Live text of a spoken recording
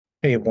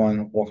Hey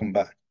everyone, welcome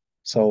back.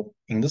 So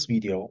in this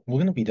video, we're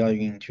going to be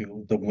diving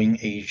into the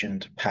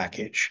WYN-Agent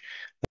package.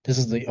 This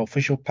is the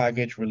official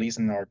package released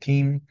in our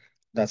team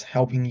that's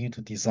helping you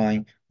to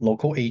design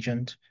local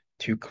agent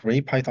to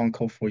create Python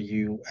code for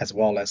you, as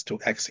well as to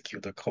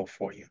execute the code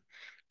for you.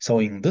 So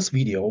in this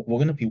video, we're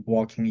going to be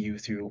walking you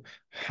through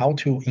how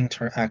to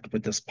interact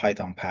with this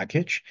Python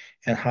package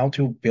and how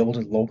to build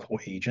a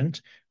local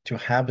agent to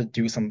have it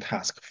do some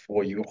task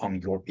for you on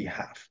your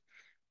behalf.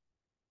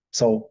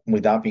 So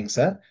with that being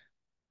said,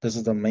 this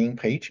is the main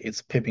page.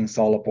 It's pip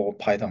installable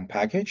Python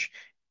package.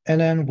 And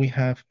then we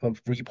have a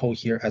repo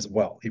here as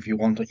well if you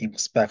want to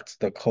inspect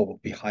the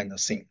code behind the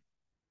scene.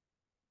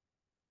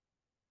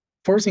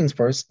 First things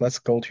first, let's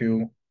go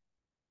to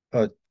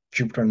a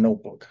Jupyter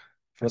notebook.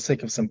 For the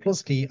sake of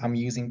simplicity, I'm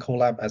using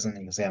Colab as an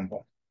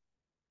example.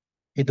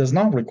 It does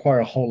not require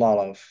a whole lot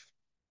of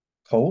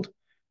code.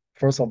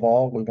 First of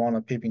all, we want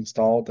to pip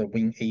install the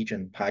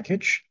WYN-Agent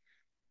package.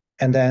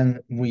 And then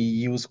we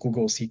use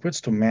Google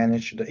Secrets to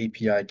manage the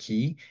API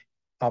key.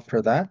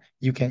 After that,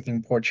 you can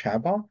import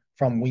chatbot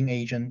from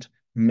WYN-Agent,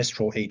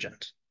 Mistral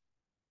agent.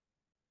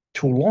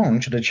 To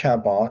launch the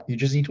chatbot, you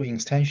just need to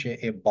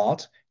instantiate a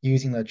bot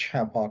using the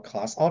chatbot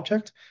class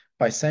object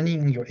by sending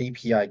in your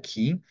API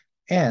key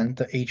and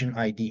the agent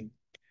ID.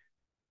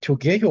 To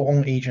get your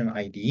own agent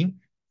ID,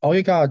 all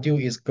you gotta do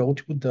is go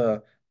to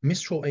the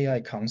Mistral AI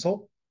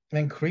console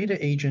and create an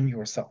agent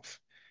yourself.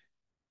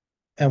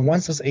 And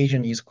once this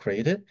agent is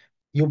created,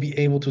 you'll be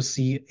able to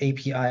see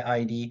API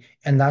ID,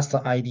 and that's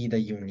the ID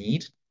that you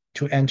need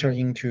to enter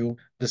into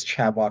this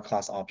chatbot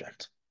class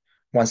object.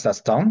 Once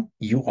that's done,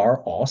 you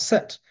are all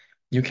set.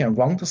 You can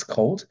run this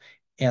code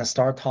and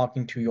start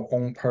talking to your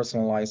own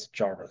personalized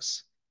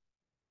JARVIS.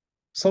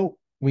 So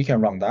we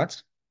can run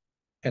that.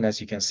 And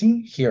as you can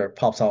see, here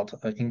pops out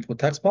an input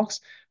text box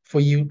for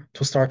you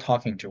to start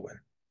talking to it.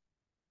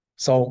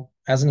 So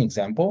as an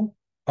example,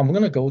 I'm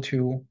going to go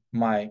to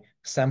my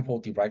sample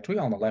directory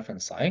on the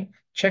left-hand side,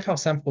 check out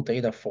sample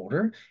data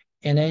folder,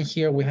 and then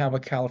here we have a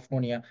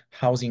California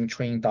housing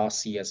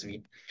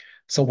train.csv.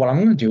 So what I'm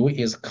going to do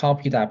is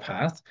copy that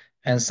path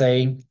and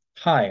say,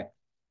 hi,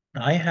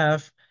 I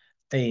have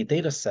a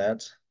data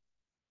set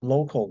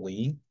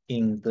locally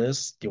in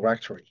this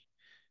directory,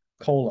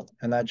 colon,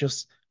 and I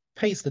just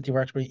paste the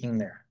directory in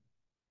there.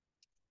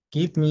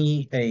 Give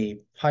me a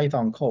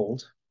Python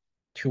code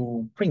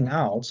to print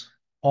out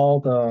all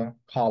the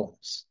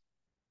columns.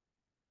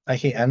 I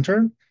hit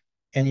enter,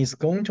 and it's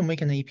going to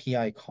make an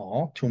API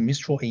call to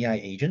Mistral AI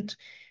agent,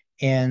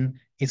 and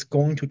it's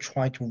going to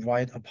try to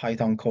write a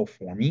Python code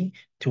for me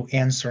to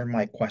answer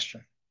my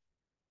question.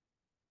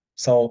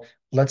 So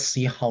let's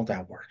see how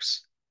that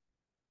works.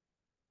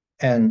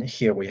 And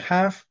here we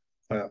have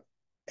an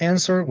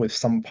answer with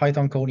some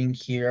Python coding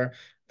here.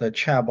 The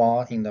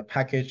chatbot in the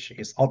package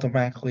is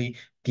automatically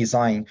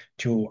designed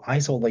to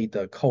isolate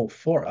the code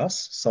for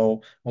us.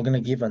 So we're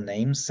going to give a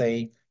name,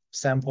 say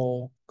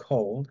sample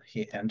code,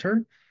 hit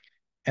enter.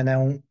 And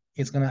then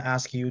it's going to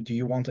ask you, do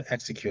you want to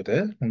execute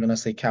it? I'm going to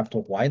say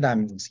capital Y, that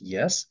means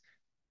yes.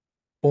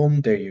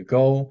 Boom, there you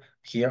go.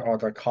 Here are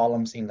the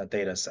columns in the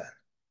data set.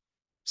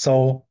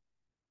 So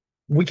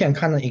we can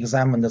kind of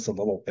examine this a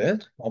little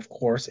bit. Of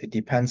course, it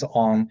depends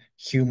on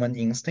human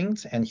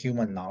instincts and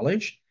human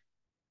knowledge.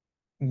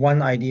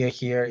 One idea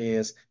here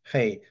is,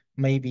 hey,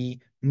 maybe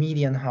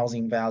median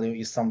housing value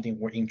is something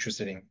we're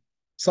interested in.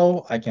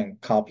 So I can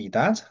copy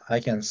that.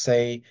 I can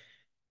say,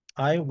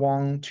 I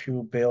want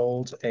to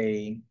build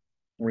a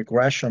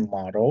regression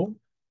model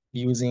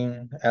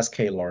using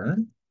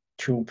sklearn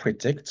to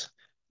predict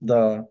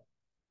the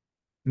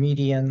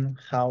median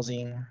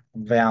housing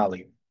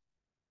value.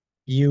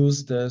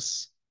 Use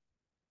this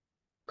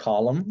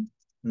column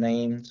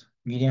named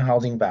median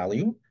housing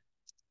value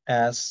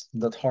as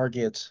the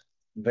target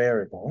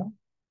variable.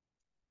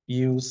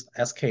 Use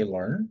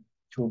sklearn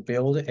to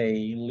build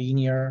a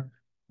linear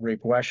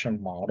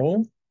regression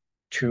model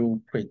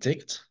to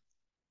predict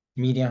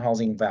median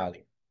housing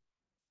value.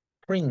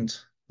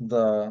 Print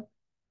the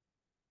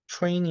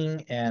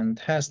training and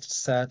test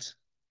set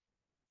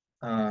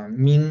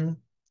mean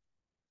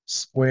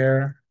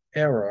square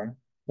error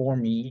for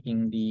me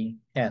in the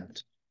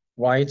end.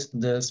 Write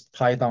this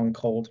Python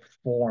code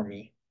for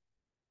me.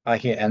 I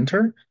hit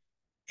enter,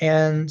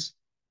 and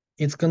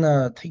it's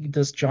gonna take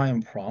this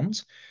giant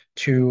prompt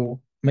to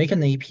make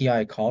an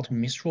API call to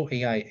Mistral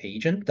AI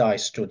agent that I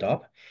stood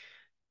up,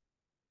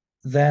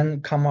 then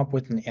come up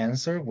with an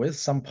answer with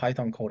some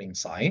Python code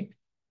inside.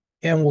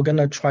 And we're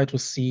gonna try to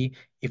see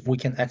if we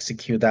can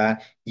execute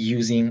that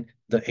using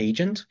the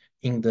agent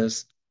in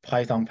this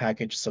Python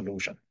package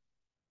solution.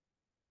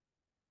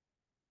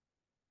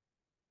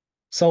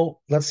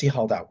 So let's see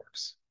how that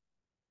works.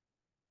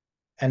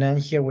 And then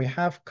here we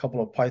have a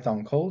couple of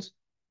Python codes.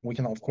 We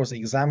can, of course,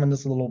 examine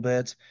this a little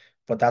bit,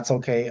 but that's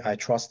okay. I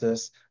trust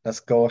this. Let's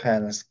go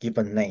ahead and give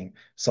a name.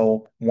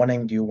 So what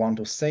name do you want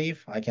to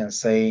save? I can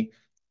say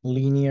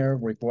linear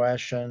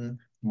regression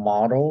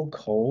model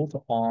code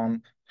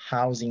on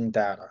housing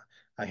data.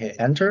 I hit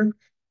enter.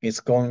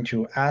 It's going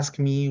to ask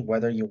me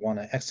whether you want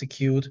to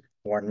execute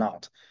or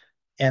not.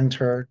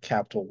 enter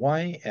capital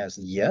Y as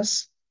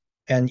yes,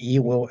 and it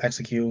will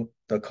execute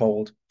the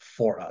code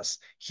for us.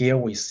 Here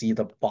we see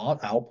the bot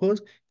output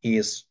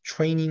is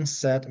training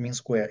set mean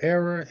square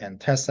error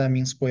and test set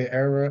mean square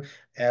error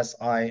as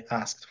I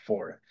asked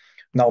for.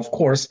 Now, of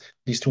course,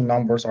 these two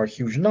numbers are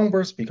huge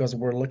numbers because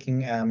we're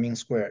looking at mean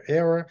square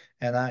error,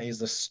 and that is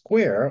the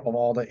square of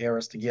all the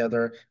errors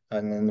together,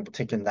 and then we'll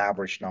take an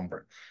average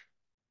number.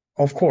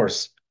 Of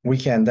course, we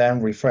can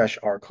then refresh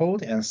our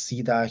code and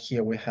see that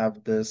here we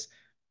have this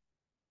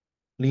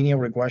linear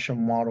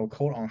regression model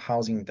code on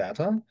housing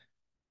data.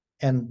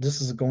 And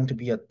this is going to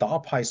be a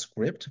 .py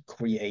script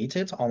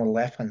created on the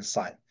left-hand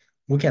side.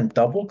 We can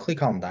double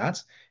click on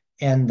that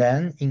and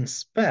then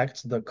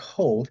inspect the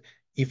code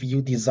if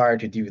you desire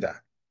to do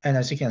that. And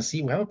as you can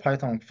see, we have a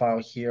Python file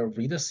here,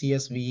 read the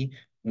CSV,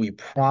 we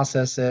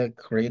process it,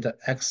 create the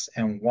X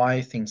and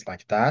Y, things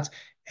like that.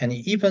 And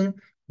it even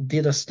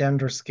did a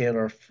standard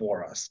scalar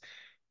for us.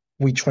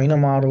 We train a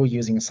model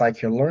using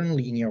scikit-learn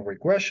linear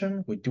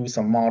regression, we do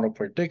some model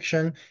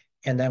prediction,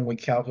 and then we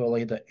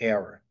calculate the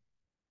error.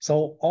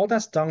 So all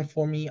that's done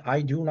for me.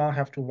 I do not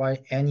have to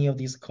write any of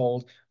these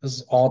code. This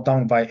is all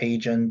done by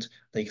agent.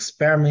 The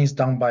experiment is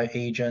done by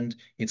agent.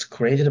 It's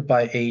created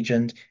by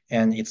agent,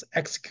 and it's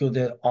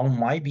executed on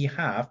my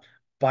behalf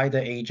by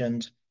the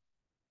agent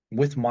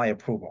with my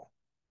approval.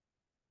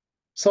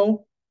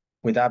 So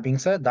with that being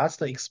said, that's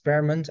the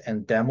experiment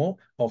and demo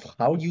of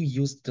how you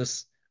use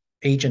this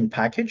agent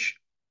package.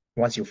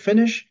 Once you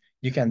finish,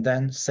 you can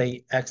then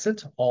say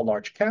exit all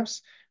large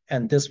caps,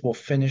 and this will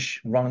finish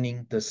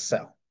running this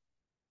cell.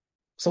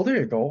 So there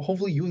you go.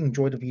 Hopefully you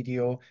enjoyed the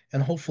video,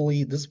 and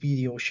hopefully this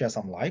video sheds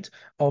some light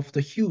of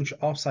the huge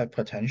upside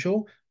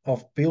potential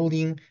of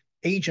building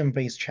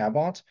agent-based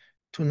chatbot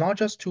to not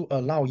just to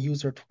allow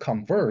user to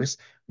converse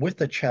with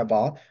the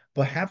chatbot,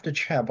 but have the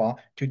chatbot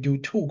to do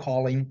tool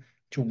calling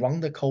to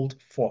run the code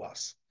for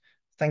us.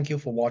 Thank you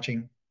for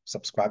watching.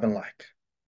 Subscribe and like.